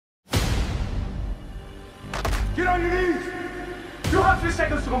Get on your knees! You have 3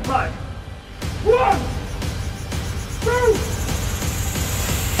 seconds to comply. 1,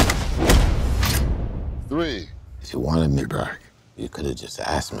 2, 3. If you wanted me back, you could have just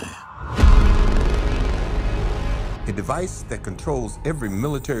asked me. A device that controls every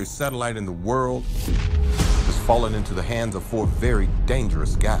military satellite in the world has fallen into the hands of 4 very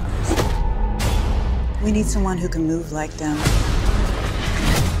dangerous guys. We need someone who can move like them,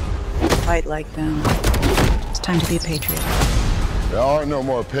 fight like them. It's time to be a patriot. There are no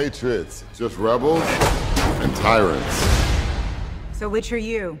more patriots, just rebels and tyrants. So which are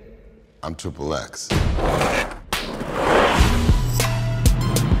you? I'm XXX.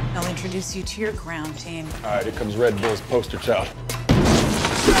 I'll introduce you to your ground team. All right, here comes Red Bull's poster child.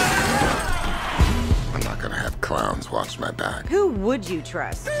 I'm not gonna have clowns watch my back. Who would you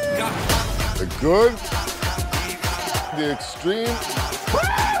trust? The good, the extreme,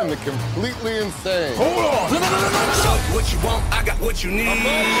 and the completely insane. Hold on! Show you what you want, I got what you need.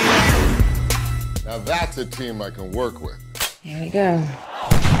 Now that's a team I can work with. Here we go.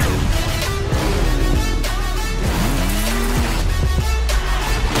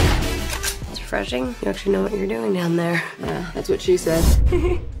 It's refreshing. You actually know what you're doing down there. Yeah, that's what she said.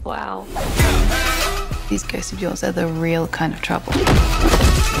 Wow. These guys of yours are the real kind of trouble.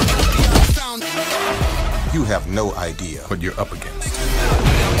 You have no idea what you're up against.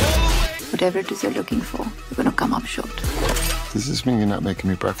 Whatever it is you're looking for, you're gonna come up short. Does this mean you're not making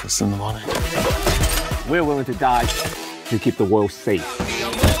me breakfast in the morning? We're willing to die to keep the world safe.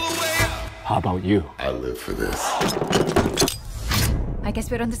 How about you? I live for this. I guess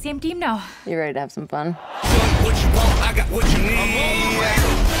we're on the same team now. You ready to have some fun? What you want, I got what you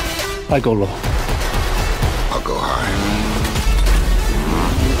need. I go low. I'll go high.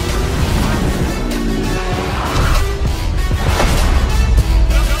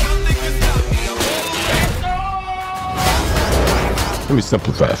 Let me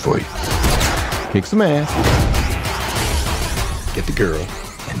simplify it for you. Kick some ass, get the girl,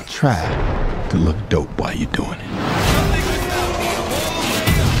 and try to look dope while you're doing it.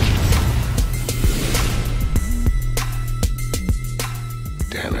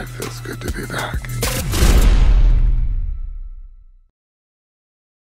 Damn, it feels good to be back.